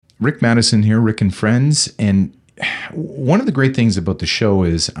Rick Maddison here, Rick and Friends. And one of the great things about the show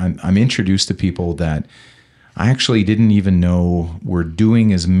is I'm introduced to people that I actually didn't even know were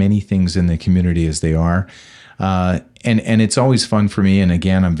doing as many things in the community as they are. And it's always fun for me. And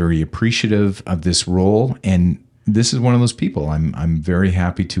again, I'm very appreciative of this role. And this is one of those people. I'm very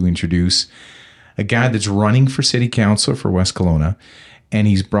happy to introduce a guy that's running for city council for West Kelowna. And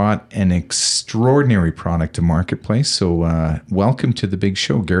he's brought an extraordinary product to marketplace. So welcome to the big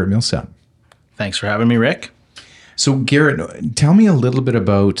show, Garrett Millsap. Thanks for having me, Rick. So Garrett, tell me a little bit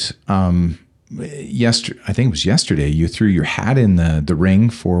about yesterday. I think it was yesterday. You threw your hat in the ring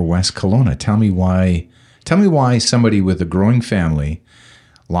for West Kelowna. Tell me why somebody with a growing family,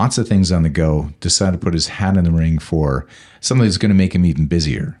 lots of things on the go, decided to put his hat in the ring for something that's going to make him even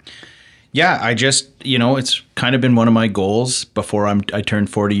busier. Yeah, I just, it's kind of been one of my goals before I turned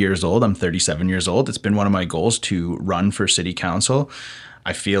 40 years old. I'm 37 years old. It's been one of my goals to run for city council.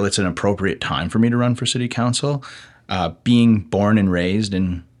 I feel it's an appropriate time for me to run for city council. Being born and raised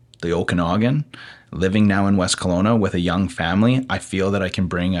in the Okanagan, living now in West Kelowna with a young family, I feel that I can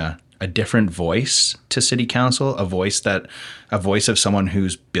bring a different voice to city council, a voice of someone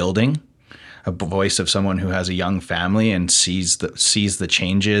who's building, a voice of someone who has a young family and sees the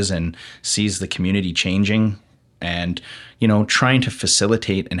changes and sees the community changing and, trying to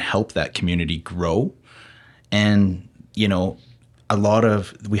facilitate and help that community grow. And,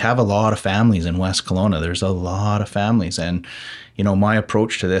 we have a lot of families in West Kelowna. There's a lot of families. And, my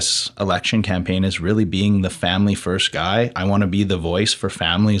approach to this election campaign is really being the family first guy. I want to be the voice for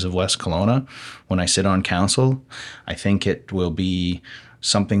families of West Kelowna when I sit on council. I think it will be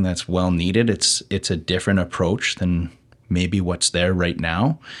something that's well needed. It's a different approach than maybe what's there right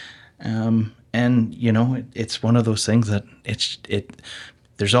now. It's one of those things that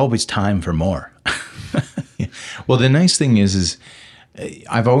there's always time for more. Well, the nice thing is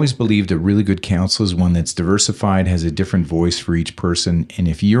I've always believed a really good council is one that's diversified, has a different voice for each person. And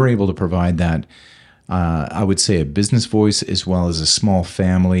if you're able to provide that, I would say a business voice as well as a small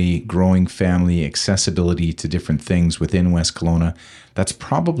family, growing family, accessibility to different things within West Kelowna, that's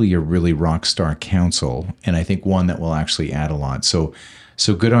probably a really rock star council. And I think one that will actually add a lot. So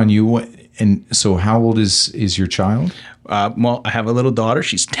good on you. And so how old is your child? Well, I have a little daughter.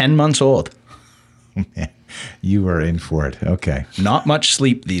 She's 10 months old. Man, you are in for it. Okay. Not much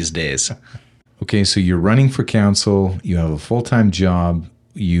sleep these days. Okay, so you're running for council. You have a full-time job.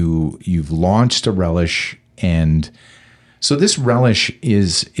 You've launched a relish, and so this relish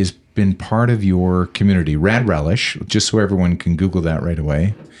is been part of your community. Rad Relish, just so everyone can Google that right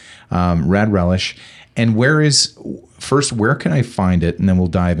away. Rad Relish, and where can I find it, and then we'll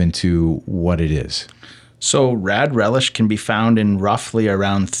dive into what it is. So Rad Relish can be found in roughly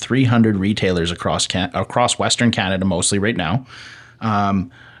around 300 retailers across Western Canada, mostly right now.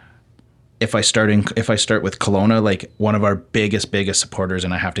 If I start with Kelowna, like one of our biggest supporters,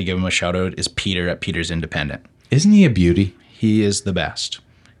 and I have to give him a shout out, is Peter at Peter's Independent. Isn't he a beauty? He is the best.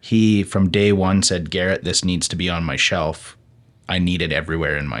 He, from day one, said, Garrett, this needs to be on my shelf. I need it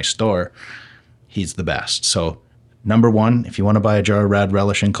everywhere in my store. He's the best. So number one, if you want to buy a jar of Rad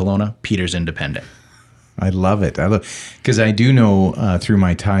Relish in Kelowna, Peter's Independent. I love it. Because I do know through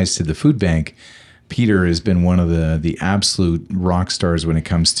my ties to the food bank, Peter has been one of the absolute rock stars when it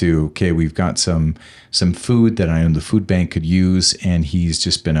comes to, okay, we've got some food that I know the food bank could use, and he's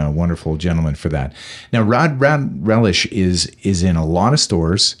just been a wonderful gentleman for that. Now, Rad Relish is in a lot of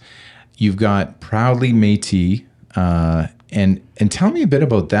stores. You've got Proudly Métis, and tell me a bit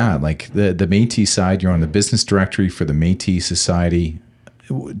about that. Like the Métis side, you're on the business directory for the Métis Society.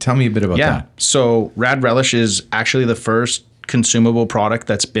 Tell me a bit about that. Yeah, so Rad Relish is actually the first consumable product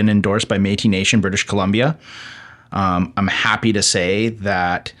that's been endorsed by Métis Nation, British Columbia. I'm happy to say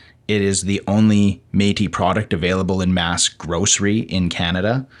that it is the only Métis product available in mass grocery in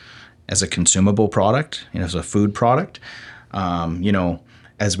Canada as a consumable product, as a food product.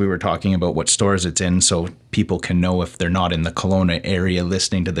 As we were talking about what stores it's in, so people can know if they're not in the Kelowna area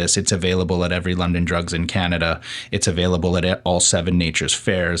listening to this, it's available at every London Drugs in Canada. It's available at all 7 Nature's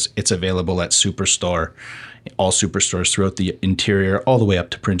Fairs. It's available at Superstore, all superstores throughout the interior, all the way up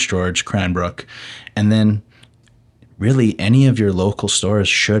to Prince George, Cranbrook. And then really any of your local stores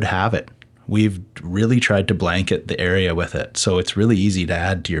should have it. We've really tried to blanket the area with it, so it's really easy to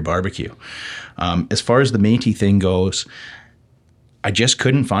add to your barbecue. As far as the Métis thing goes, I just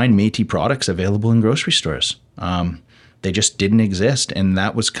couldn't find Métis products available in grocery stores. They just didn't exist. And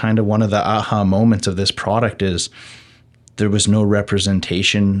that was kind of one of the aha moments of this product is there was no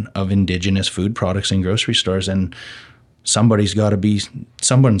representation of Indigenous food products in grocery stores. And someone's got to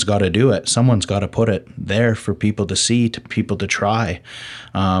do it. Someone's got to put it there for people to see, to people to try.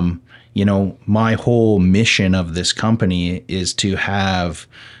 My whole mission of this company is to have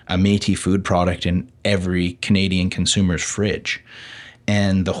a Métis food product in every Canadian consumer's fridge.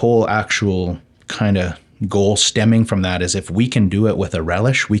 And the whole actual kind of goal stemming from that is, if we can do it with a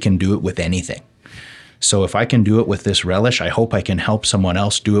relish, we can do it with anything. So if I can do it with this relish, I hope I can help someone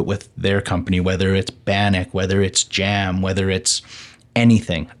else do it with their company, whether it's bannock, whether it's jam, whether it's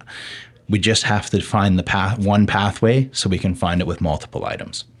anything. We just have to find the one pathway so we can find it with multiple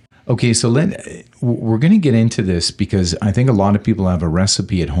items. Okay, so we're going to get into this, because I think a lot of people have a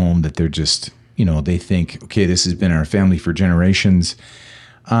recipe at home that they're just, they think, okay, this has been our family for generations.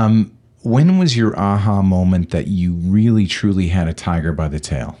 When was your aha moment that you really, truly had a tiger by the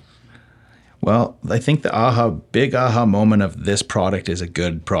tail? Well, I think the big aha moment of this product is a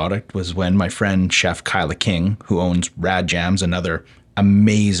good product was when my friend Chef Kyla King, who owns Rad Jams, another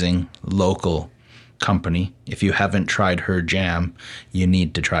amazing local company. If you haven't tried her jam, you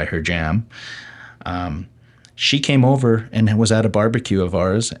need to try her jam. She came over and was at a barbecue of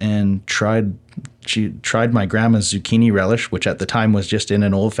ours and she tried my grandma's zucchini relish, which at the time was just in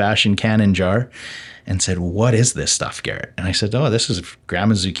an old-fashioned canning jar, and said, "What is this stuff, Garrett?" And I said, "Oh, this is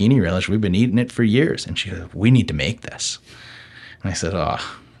grandma's zucchini relish. We've been eating it for years." And she goes, "We need to make this." And I said, "Oh,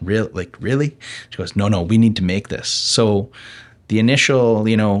 really?" She goes, No, we need to make this." So the initial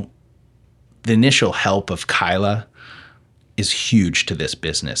help of Kyla is huge to this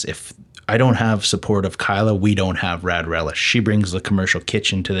business. If I don't have support of Kyla, we don't have Rad Relish. She brings the commercial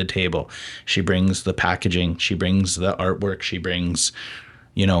kitchen to the table. She brings the packaging. She brings the artwork. She brings,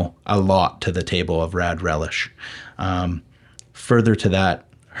 a lot to the table of Rad Relish. Further to that,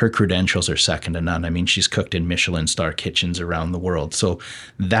 her credentials are second to none. I mean, she's cooked in Michelin star kitchens around the world. So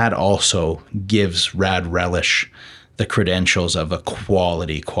that also gives Rad Relish the credentials of a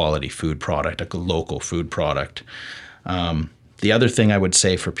quality food product, a local food product. The other thing I would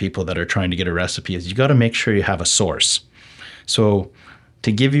say for people that are trying to get a recipe is you got to make sure you have a source. So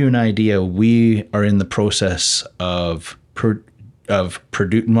to give you an idea, we are in the process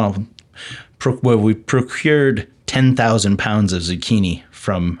we procured 10,000 pounds of zucchini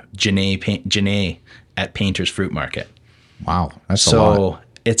from Janae at Painter's Fruit Market. Wow, that's a lot. So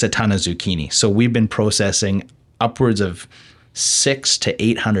it's a ton of zucchini. So we've been processing upwards of 600 to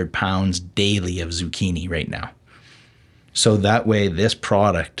 800 pounds daily of zucchini right now. So that way this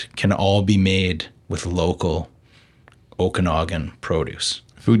product can all be made with local Okanagan produce.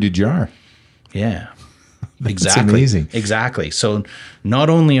 Food to jar. Yeah. That's exactly. amazing. Exactly. So not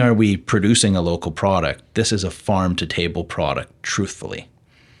only are we producing a local product, this is a farm to table product, truthfully.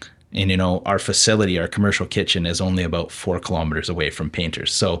 And our facility, our commercial kitchen, is only about 4 kilometers away from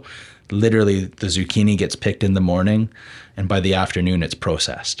Painters. So literally the zucchini gets picked in the morning, and by the afternoon it's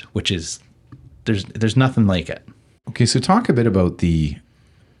processed, which is there's nothing like it. Okay, so talk a bit about the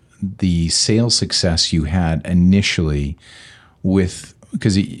sales success you had initially with,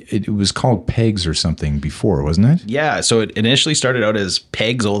 because it was called Pegs or something before, wasn't it? Yeah, so it initially started out as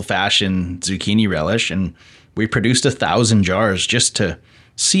Pegs old-fashioned zucchini relish, and we produced 1,000 jars just to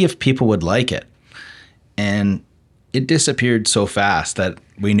see if people would like it. And it disappeared so fast that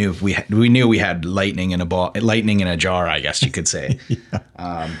we knew we had lightning in a jar, I guess you could say.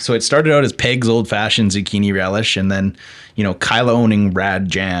 Yeah. So it started out as Peg's Old Fashioned Zucchini Relish, and then Kyla owning Rad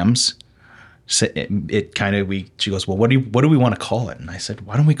Jams. She goes, "Well, what do we want to call it?" And I said,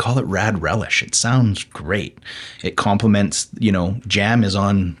 "Why don't we call it Rad Relish? It sounds great. It complements. Jam is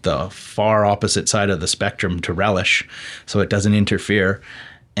on the far opposite side of the spectrum to relish, so it doesn't interfere."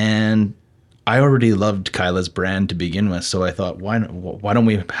 And I already loved Kyla's brand to begin with, so I thought, why don't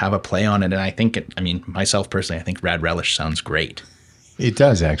we have a play on it? And I think, myself personally, I think Rad Relish sounds great. It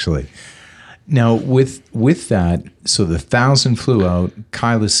does, actually. Now, with that, so the 1,000 flew out.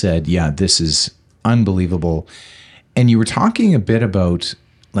 Kyla said, "Yeah, this is unbelievable." And you were talking a bit about,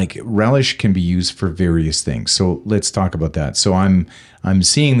 like, relish can be used for various things. So let's talk about that. So I'm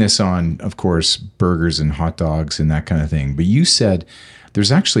seeing this on, of course, burgers and hot dogs and that kind of thing. But you said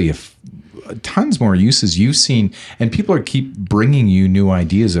there's actually tons more uses you've seen, and people keep bringing you new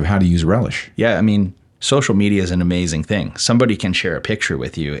ideas of how to use relish. Yeah, social media is an amazing thing. Somebody can share a picture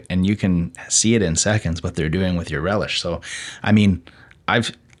with you, and you can see it in seconds what they're doing with your relish. So, I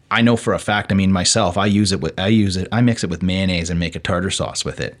know for a fact. Myself, I mix it with mayonnaise and make a tartar sauce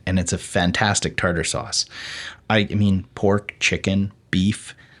with it, and it's a fantastic tartar sauce. Pork, chicken,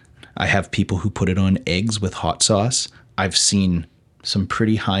 beef. I have people who put it on eggs with hot sauce. I've seen some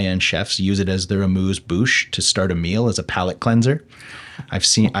pretty high-end chefs use it as their amuse-bouche to start a meal as a palate cleanser.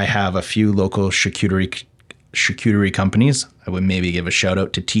 I have a few local charcuterie charcuterie companies. I would maybe give a shout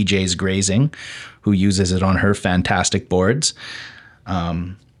out to TJ's Grazing, who uses it on her fantastic boards.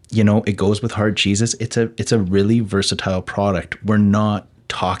 It goes with hard cheeses. It's a really versatile product. We're not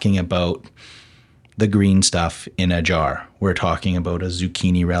talking about the green stuff in a jar. We're talking about a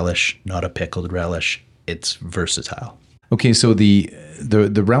zucchini relish, not a pickled relish. It's versatile. Okay, so the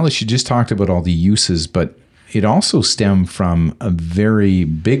relish, you just talked about all the uses, but it also stemmed from a very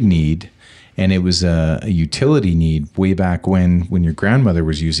big need, and it was a utility need way back when your grandmother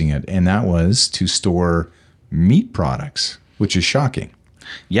was using it, and that was to store meat products, which is shocking.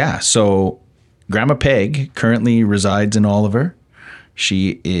 Yeah, so Grandma Peg currently resides in Oliver.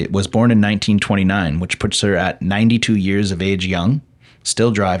 She was born in 1929, which puts her at 92 years of age young,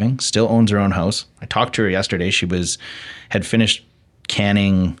 still driving, still owns her own house. I talked to her yesterday. She had finished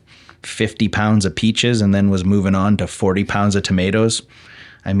canning 50 pounds of peaches and then was moving on to 40 pounds of tomatoes.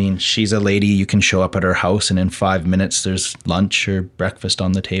 I mean, she's a lady. You can show up at her house and in 5 minutes there's lunch or breakfast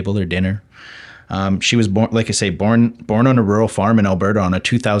on the table or dinner. She was born, like I say, born on a rural farm in Alberta on a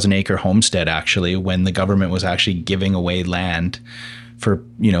 2,000-acre homestead, actually, when the government was actually giving away land for,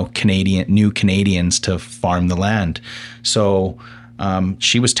 new Canadians to farm the land. So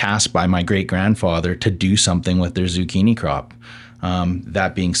she was tasked by my great-grandfather to do something with their zucchini crop.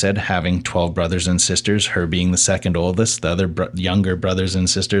 That being said, having 12 brothers and sisters, her being the second oldest, the other younger brothers and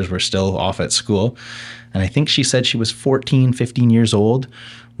sisters were still off at school. And I think she said she was 14, 15 years old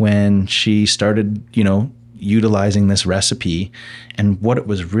when she started, utilizing this recipe. And what it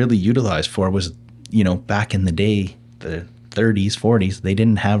was really utilized for was, back in the day, the 30s, 40s, they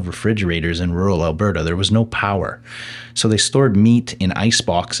didn't have refrigerators in rural Alberta. There was no power. So they stored meat in ice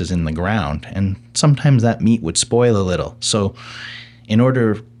boxes in the ground, and sometimes that meat would spoil a little. So in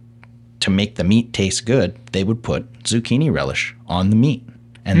order to make the meat taste good, they would put zucchini relish on the meat.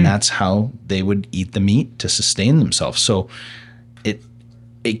 And that's how they would eat the meat to sustain themselves. So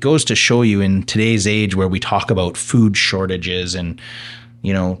it goes to show you, in today's age where we talk about food shortages and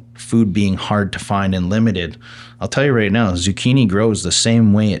food being hard to find and limited, I'll tell you right now, zucchini grows the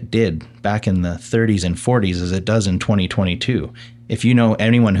same way it did back in the 30s and 40s as it does in 2022. If you know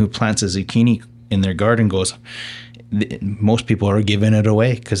anyone who plants a zucchini in their garden, most people are giving it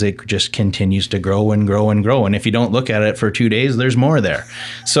away because it just continues to grow and grow and grow. And if you don't look at it for 2 days, there's more there.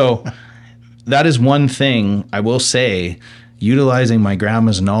 So that is one thing I will say. Utilizing my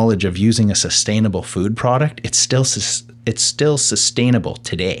grandma's knowledge of using a sustainable food product, it's still sustainable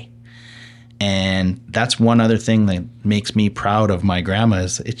today. And that's one other thing that makes me proud of my grandma,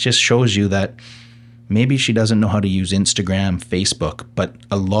 is it just shows you that maybe she doesn't know how to use Instagram, Facebook, but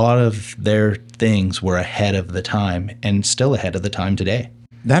a lot of their things were ahead of the time and still ahead of the time today.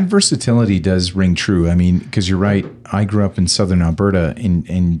 That versatility does ring true. I mean, because you're right. I grew up in southern Alberta,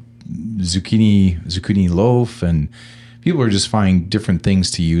 and zucchini loaf, and people are just finding different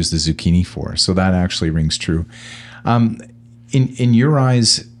things to use the zucchini for. So that actually rings true. In your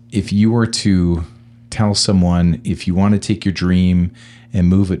eyes, if you were to tell someone, if you want to take your dream and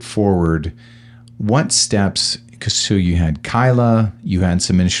move it forward, what steps, so you had Kyla, you had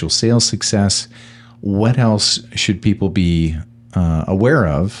some initial sales success, what else should people be aware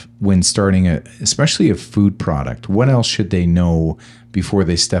of when starting especially a food product? What else should they know before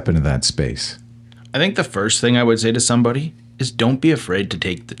they step into that space? I think the first thing I would say to somebody is don't be afraid to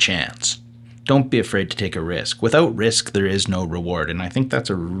take the chance. Don't be afraid to take a risk. Without risk, there is no reward. And I think that's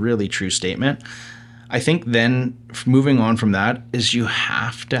a really true statement. I think then moving on from that is you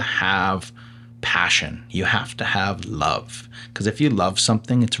have to have passion. You have to have love. Because if you love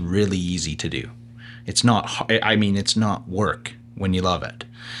something, it's really easy to do. It's not work when you love it.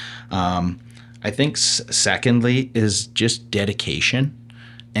 I think secondly is just dedication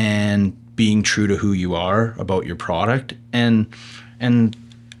and being true to who you are about your product, and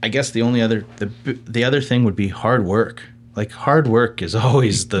I guess the other thing would be hard work. Like, hard work is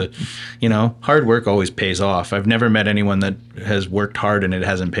always hard work always pays off. I've never met anyone that has worked hard and it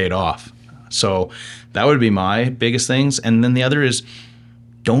hasn't paid off. So that would be my biggest things. And then the other is,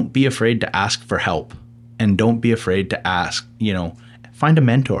 don't be afraid to ask for help, and don't be afraid to ask, find a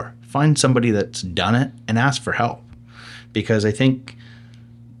mentor, find somebody that's done it and ask for help, because I think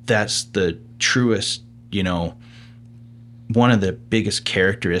that's the truest, one of the biggest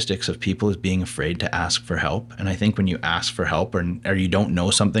characteristics of people is being afraid to ask for help. And I think when you ask for help or you don't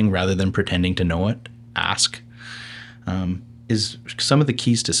know something, rather than pretending to know it, ask, is some of the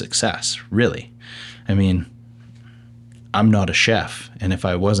keys to success, really. I mean, I'm not a chef. And if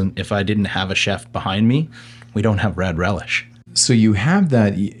I didn't have a chef behind me, we don't have Rad Relish. So you have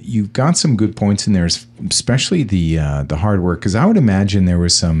that. You've got some good points in there, especially the hard work. Because I would imagine there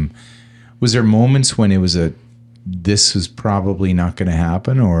was some Was there moments when it was this is probably not going to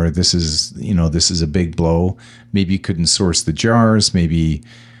happen, or this is a big blow? Maybe you couldn't source the jars. Maybe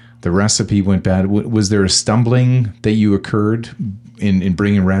the recipe went bad. Was there a stumbling that you occurred in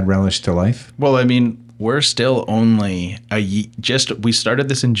bringing Rad Relish to life? Well, I mean, we're still only we started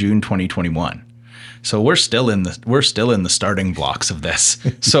this in June 2021. So we're still in the starting blocks of this.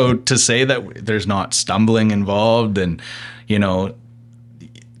 So to say that there's not stumbling involved, and you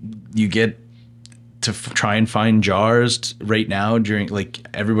get to try and find jars right now during, like,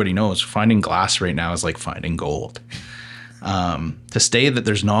 everybody knows finding glass right now is like finding gold. To say that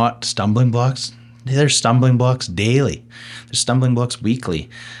there's not stumbling blocks, there's stumbling blocks daily. There's stumbling blocks weekly.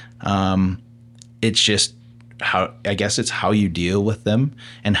 It's just it's how you deal with them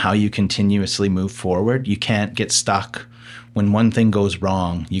and how you continuously move forward. You can't get stuck. When one thing goes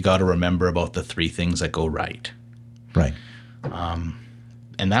wrong, you got to remember about the 3 things that go right. Right.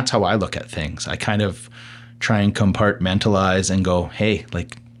 And that's how I look at things. I kind of try and compartmentalize and go, hey,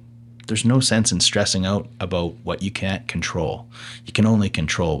 like, there's no sense in stressing out about what you can't control. You can only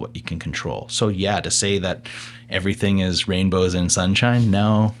control what you can control. So yeah, to say that everything is rainbows and sunshine,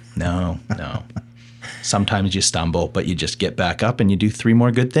 no. Sometimes you stumble, but you just get back up and you do 3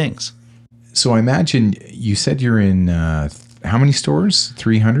 more good things. So I imagine you said you're in how many stores?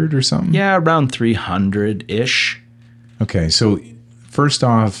 300 or something? Yeah, around 300-ish. Okay, so first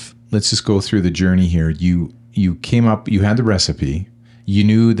off, let's just go through the journey here. You came up, you had the recipe. You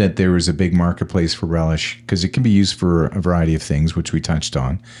knew that there was a big marketplace for relish because it can be used for a variety of things, which we touched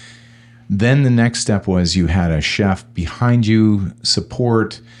on. Then the next step was you had a chef behind you,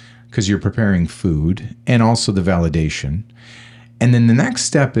 support, because you're preparing food, and also the validation. And then the next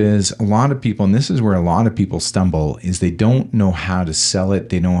step is a lot of people, and this is where a lot of people stumble, is they don't know how to sell it.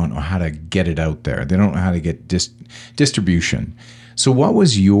 They don't know how to get it out there. They don't know how to get distribution. So what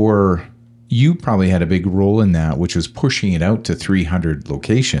was you probably had a big role in that, which was pushing it out to 300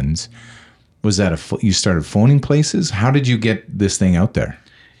 locations. Was that you started phoning places? How did you get this thing out there?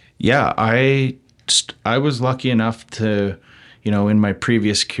 Yeah, I was lucky enough to, in my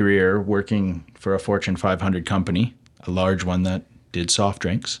previous career, working for a Fortune 500 company, a large one that did soft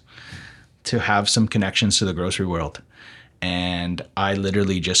drinks, to have some connections to the grocery world. And I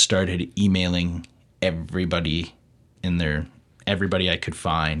literally just started emailing everybody I could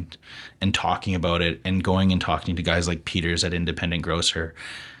find and talking about it, and going and talking to guys like Peter's at Independent Grocer,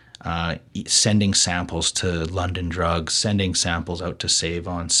 sending samples to London Drugs, sending samples out to Save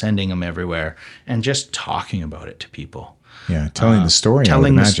On, sending them everywhere, and just talking about it to people. Yeah, telling the story, I would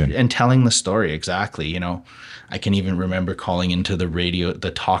imagine. And telling the story, exactly. I can even remember calling into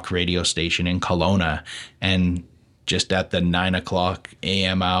the talk radio station in Kelowna, and just at the 9:00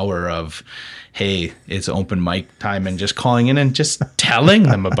 a.m. hour of, hey, it's open mic time, and just calling in and just telling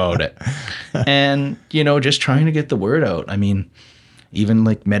them about it. And, just trying to get the word out. I mean, even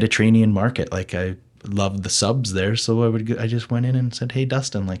like Mediterranean Market, like, I loved the subs there. So I just went in and said, hey,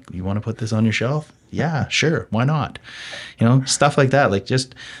 Dustin, like, you want to put this on your shelf? Yeah, sure. Why not? Stuff like that. Like,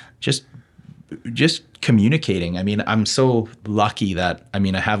 just communicating. I mean, I'm so lucky that, I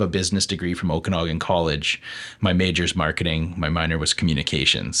have a business degree from Okanagan College. My major's marketing. My minor was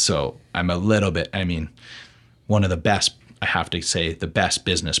communications. So I'm a little bit, one of the best, I have to say, the best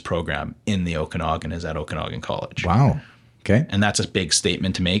business program in the Okanagan is at Okanagan College. Wow. Okay. And that's a big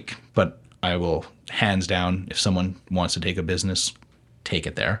statement to make, but I will, hands down, if someone wants to take a business, take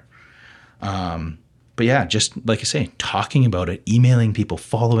it there. But yeah, just like I say, talking about it, emailing people,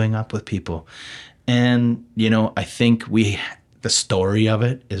 following up with people. And, I think the story of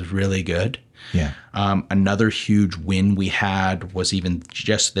it is really good. Yeah. Another huge win we had was even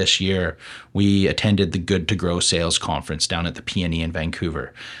just this year, we attended the Good to Grow sales conference down at the PNE in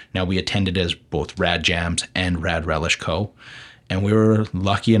Vancouver. Now, we attended as both Rad Jams and Rad Relish Co. And we were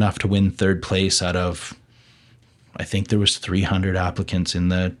lucky enough to win 3rd place out of, I think there was 300 applicants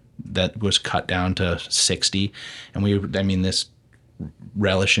that was cut down to 60. And this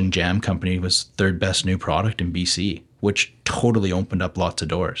Relish and Jam company was 3rd best new product in BC, which totally opened up lots of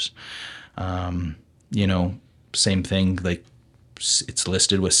doors. Same thing, like, it's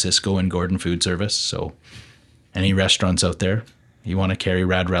listed with Cisco and Gordon Food Service. So any restaurants out there, you want to carry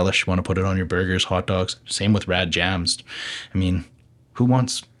Rad Relish, you want to put it on your burgers, hot dogs. Same with Rad Jams. Who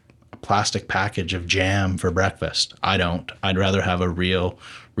wants a plastic package of jam for breakfast? I don't. I'd rather have a real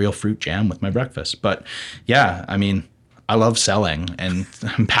fruit jam with my breakfast. But yeah, I love selling, and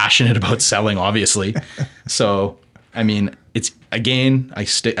I'm passionate about selling, obviously. So, it's, again, I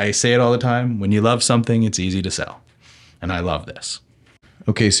say it all the time. When you love something, it's easy to sell. And I love this.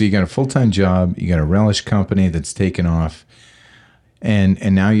 Okay, so you got a full-time job. You got a relish company that's taken off.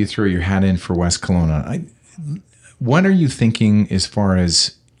 and now you throw your hat in for West Kelowna. What are you thinking as far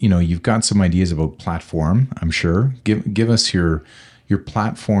as, you've got some ideas about platform, I'm sure. Give us your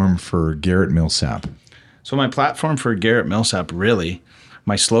platform for Garrett Millsap. So my platform for Garrett Millsap, really,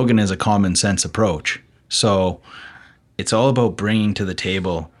 my slogan is a common sense approach. So it's all about bringing to the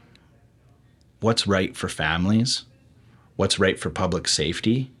table what's right for families, what's right for public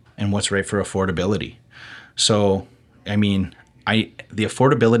safety, and what's right for affordability. So, I mean, the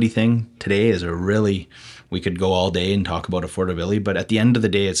affordability thing today is we could go all day and talk about affordability, but at the end of the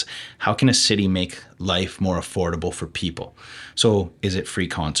day, it's how can a city make life more affordable for people? So is it free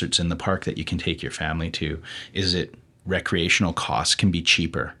concerts in the park that you can take your family to? Is it recreational costs can be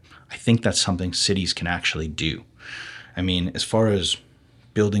cheaper? I think that's something cities can actually do. I mean, as far as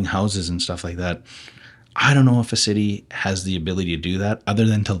building houses and stuff like that, I don't know if a city has the ability to do that other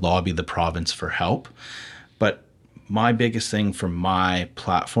than to lobby the province for help. But my biggest thing for my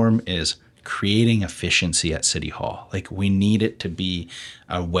platform is creating efficiency at City Hall. Like, we need it to be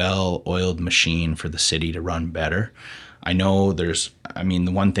a well-oiled machine for the city to run better. I know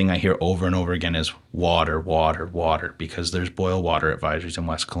the one thing I hear over and over again is water, water, water, because there's boil water advisories in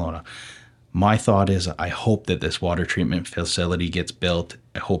West Kelowna. My thought is I hope that this water treatment facility gets built.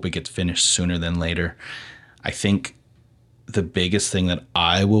 I hope it gets finished sooner than later. I think the biggest thing that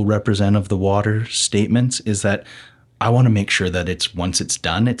I will represent of the water statements is that I want to make sure that once it's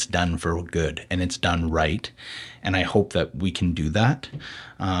done for good and it's done right. And I hope that we can do that.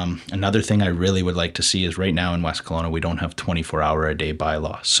 Another thing I really would like to see is right now in West Kelowna, we don't have 24-hour-a-day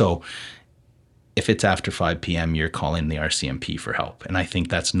bylaw. So if it's after 5 p.m., you're calling the RCMP for help. And I think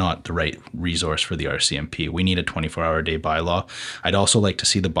that's not the right resource for the RCMP. We need a 24-hour-a-day bylaw. I'd also like to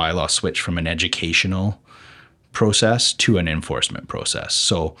see the bylaw switch from an educational process to an enforcement process.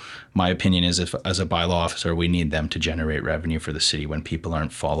 So my opinion is, if as a bylaw officer, we need them to generate revenue for the city when people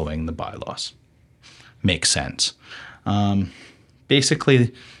aren't following the bylaws. Makes sense.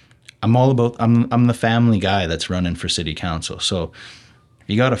 Basically, I'm the family guy that's running for city council. So if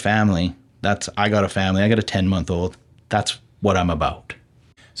you got a family, I got a family. I got a 10-month-old. That's what I'm about.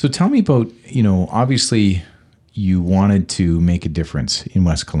 So tell me about, obviously you wanted to make a difference in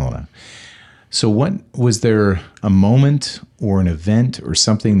West Kelowna. So was there a moment or an event or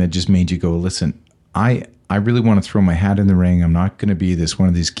something that just made you go, listen, I really want to throw my hat in the ring. I'm not going to be one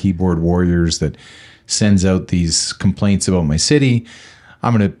of these keyboard warriors that sends out these complaints about my city.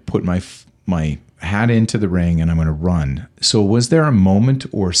 I'm going to put my hat into the ring and I'm going to run. So was there a moment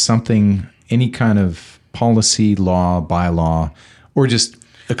or something, any kind of policy, law, bylaw, or just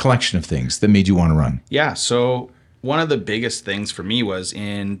a collection of things that made you want to run? Yeah. So one of the biggest things for me was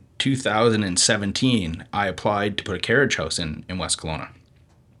in 2017, I applied to put a carriage house in West Kelowna.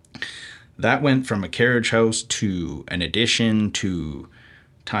 That went from a carriage house to an addition to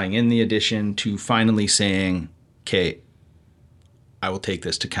tying in the addition to finally saying, okay, I will take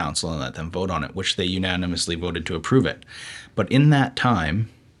this to council and let them vote on it, which they unanimously voted to approve it. But in that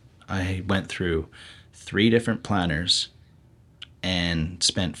time, I went through 3 different planners and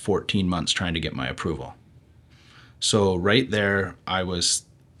spent 14 months trying to get my approval. So right there, I was,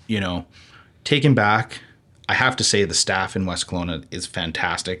 taken back. I have to say the staff in West Kelowna is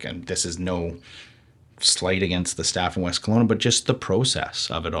fantastic, and this is no slight against the staff in West Kelowna, but just the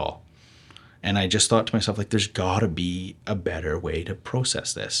process of it all. And I just thought to myself, there's got to be a better way to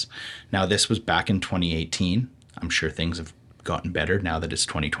process this. Now, this was back in 2018. I'm sure things have gotten better now that it's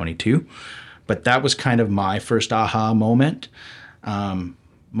 2022. But that was kind of my first aha moment.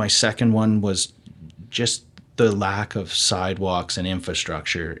 My second one was just the lack of sidewalks and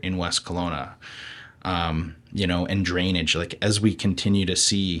infrastructure in West Kelowna, and drainage. Like, as we continue to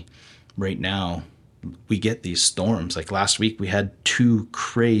see right now, we get these storms. Like last week, we had 2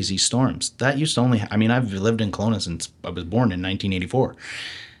 crazy storms. That used to I've lived in Kelowna since I was born in 1984.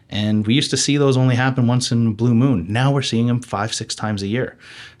 And we used to see those only happen once in a blue moon. Now we're seeing them 5-6 times a year.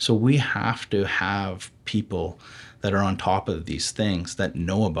 So we have to have people that are on top of these things that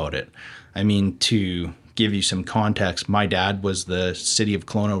know about it. To give you some context, my dad was the City of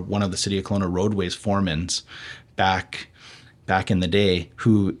Kelowna, one of the City of Kelowna roadways foremans back in the day,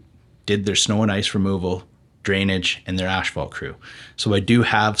 who did their snow and ice removal, drainage, and their asphalt crew. So I do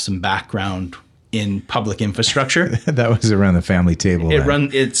have some background in public infrastructure. That was around the family table.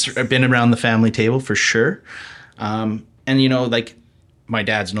 It's been around the family table for sure. My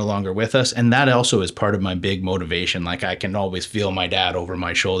dad's no longer with us, and that also is part of my big motivation. Like, I can always feel my dad over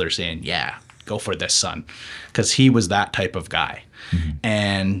my shoulder saying, yeah, go for this, son, because he was that type of guy. Mm-hmm.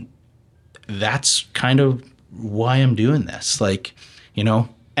 And that's kind of why I'm doing this.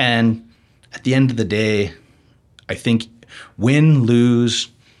 And at the end of the day, I think win, lose,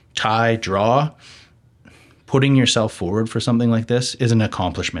 tie, draw, putting yourself forward for something like this is an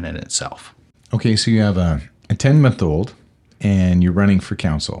accomplishment in itself. Okay, so you have a 10-month-old and you're running for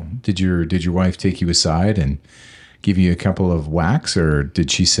council. Did your wife take you aside and give you a couple of whacks, or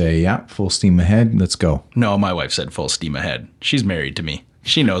did she say, yeah, full steam ahead, let's go? No, my wife said full steam ahead. She's married to me.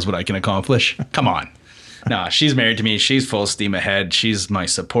 She knows what I can accomplish. Come on. No, she's married to me. She's full steam ahead. She's my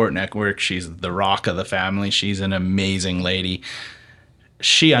support network. She's the rock of the family. She's an amazing lady.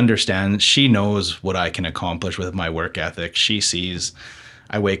 She understands. She knows what I can accomplish with my work ethic. She sees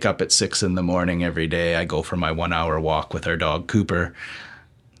I wake up at 6 a.m. every day. I go for my 1-hour walk with our dog, Cooper.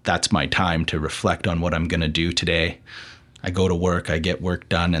 That's my time to reflect on what I'm going to do today. I go to work, I get work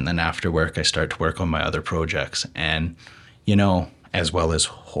done, and then after work, I start to work on my other projects. And, you know, as well as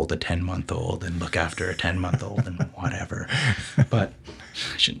hold a 10-month-old and look after a 10-month-old and whatever. But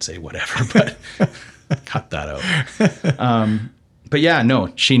I shouldn't say whatever, but cut that out. But yeah,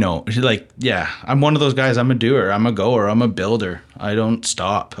 no, she knows. She's like, yeah, I'm one of those guys. I'm a doer. I'm a goer. I'm a builder. I don't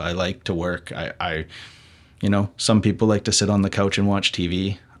stop. I like to work. I you know, some people like to sit on the couch and watch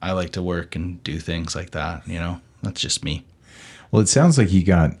TV. I like to work and do things like that. You know, that's just me. Well, it sounds like you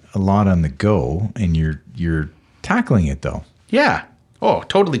got a lot on the go, and you're tackling it though. Yeah. Oh,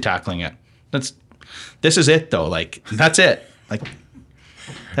 totally tackling it. This is it though. Like, that's it. Like,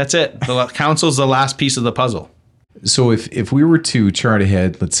 that's it. The council's the last piece of the puzzle. So if we were to chart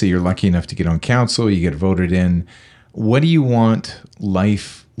ahead, let's say you're lucky enough to get on council, you get voted in, what do you want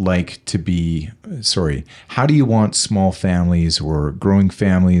life like to be? How do you want small families or growing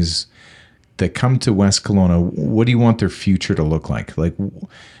families that come to West Kelowna, what do you want their future to look like? Like,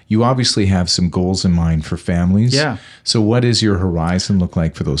 you obviously have some goals in mind for families. Yeah. So what does your horizon look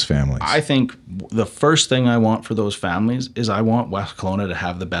like for those families? I think the first thing I want for those families is I want West Kelowna to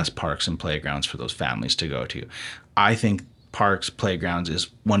have the best parks and playgrounds for those families to go to. I think parks, playgrounds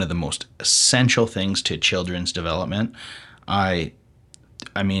is one of the most essential things to children's development.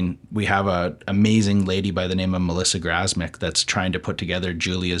 I mean, we have an amazing lady by the name of Melissa Grasmick that's trying to put together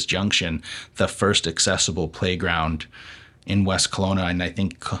Julia's Junction, the first accessible playground in West Kelowna. And I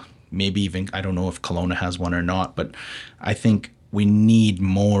think maybe even, I don't know if Kelowna has one or not, but I think we need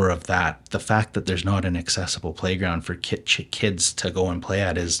more of that. The fact that there's not an accessible playground for kids to go and play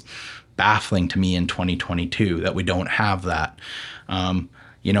at is baffling to me in 2022, that we don't have that.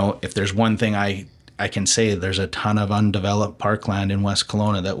 You know, if there's one thing I can say, there's a ton of undeveloped parkland in West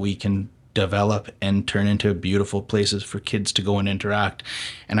Kelowna that we can develop and turn into beautiful places for kids to go and interact.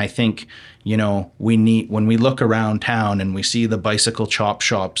 And I think, you know, when we look around town and we see the bicycle chop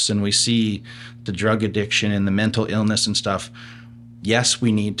shops and we see the drug addiction and the mental illness and stuff, yes,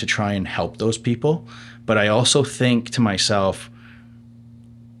 we need to try and help those people. But I also think to myself,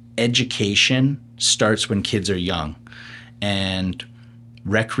 education starts when kids are young, and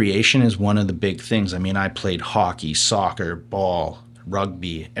recreation is one of the big things. I mean, I played hockey, soccer, ball,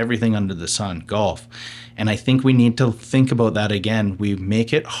 rugby, everything under the sun, golf. And I think we need to think about that again. We've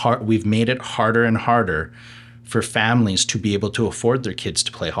made it harder and harder for families to be able to afford their kids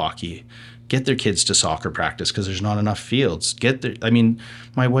to play hockey, get their kids to soccer practice because there's not enough fields.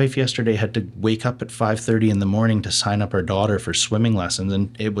 My wife yesterday had to wake up at 5:30 in the morning to sign up her daughter for swimming lessons,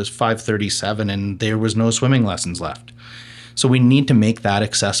 and it was 5:37 and there was no swimming lessons left. So we need to make that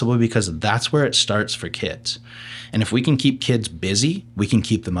accessible because that's where it starts for kids. And if we can keep kids busy, we can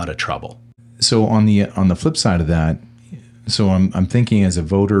keep them out of trouble. So on the flip side of that, so I'm thinking as a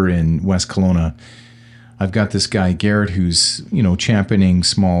voter in West Kelowna, I've got this guy, Garrett, who's, you know, championing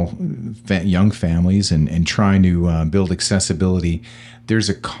small, young families and trying to build accessibility. There's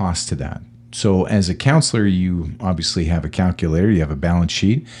a cost to that. So as a counselor, you obviously have a calculator, you have a balance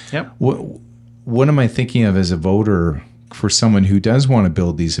sheet. Yep. What am I thinking of as a voter for someone who does want to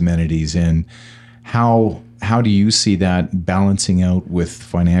build these amenities, and how do you see that balancing out with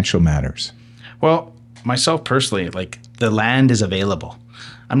financial matters? Well, myself personally, like, the land is available.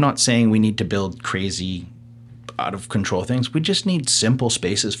 I'm not saying we need to build crazy, out of control things. We just need simple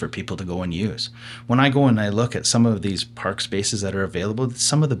spaces for people to go and use. When I go and I look at some of these park spaces that are available,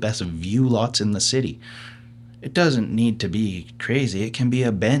 some of the best view lots in the city. It doesn't need to be crazy. It can be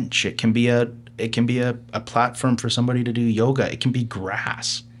a bench. It can be a platform for somebody to do yoga. It can be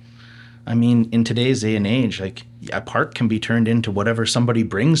grass. I mean, in today's day and age, like, a park can be turned into whatever somebody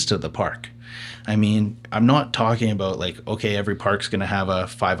brings to the park. I mean, I'm not talking about like, okay, every park's going to have a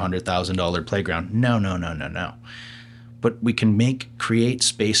 $500,000 playground. No. But we can create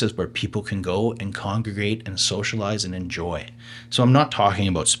spaces where people can go and congregate and socialize and enjoy. So I'm not talking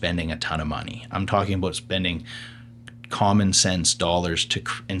about spending a ton of money. I'm talking about spending common sense dollars to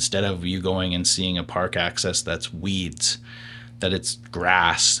instead of you going and seeing a park access that's weeds, that it's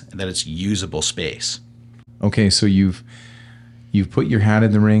grass, that it's usable space. Okay, so you've put your hat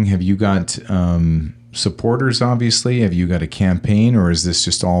in the ring. Have you got supporters? Obviously, have you got a campaign, or is this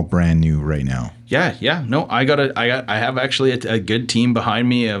just all brand new right now? Yeah. No, I have actually a good team behind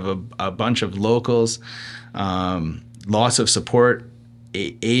me of a bunch of locals, lots of support,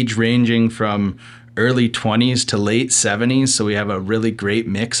 age ranging from early 20s to late 70s. So we have a really great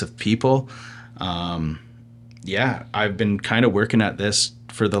mix of people. I've been kind of working at this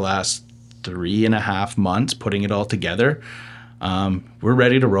for the last 3.5 months, putting it all together. We're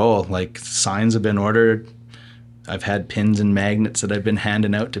ready to roll. Like, signs have been ordered. I've had pins and magnets that I've been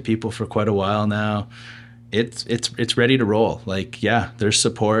handing out to people for quite a while now. It's ready to roll. Like, yeah, there's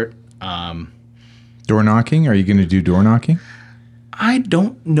support. Door knocking? Are you going to do door knocking? I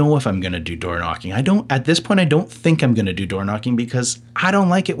don't know if I'm going to do door knocking. At this point, I don't think I'm going to do door knocking because I don't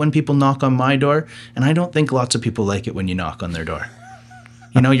like it when people knock on my door, and I don't think lots of people like it when you knock on their door.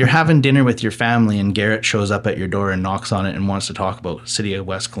 You know, you're having dinner with your family and Garrett shows up at your door and knocks on it and wants to talk about City of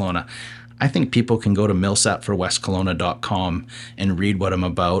West Kelowna. I think people can go to millsapforwestkelowna.com and read what I'm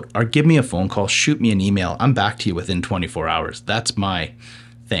about, or give me a phone call, shoot me an email. I'm back to you within 24 hours. That's my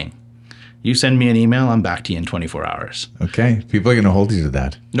thing. You send me an email, I'm back to you in 24 hours. Okay. People are going to hold you to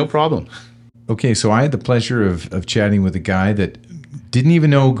that. No problem. Okay. So I had the pleasure of chatting with a guy that didn't even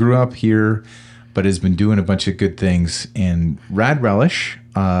know grew up here, but has been doing a bunch of good things. And Rad Relish,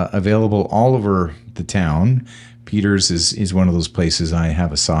 available all over the town. Peter's is one of those places I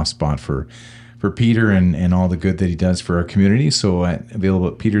have a soft spot for Peter and all the good that he does for our community. So available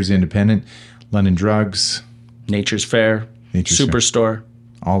at Peter's Independent, London Drugs, Nature's Fair, Superstore.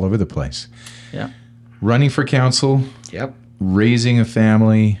 All over the place. Yeah. Running for council. Yep. Raising a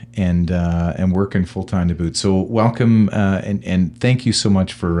family and working full time to boot. So welcome and thank you so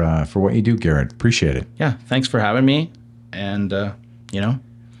much for what you do, Garrett. Appreciate it. Yeah. Thanks for having me. And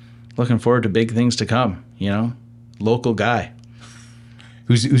looking forward to big things to come. Local guy.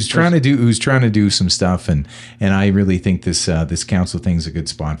 Who's trying to do some stuff and I really think this council thing's a good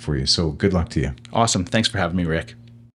spot for you. So good luck to you. Awesome. Thanks for having me, Rick.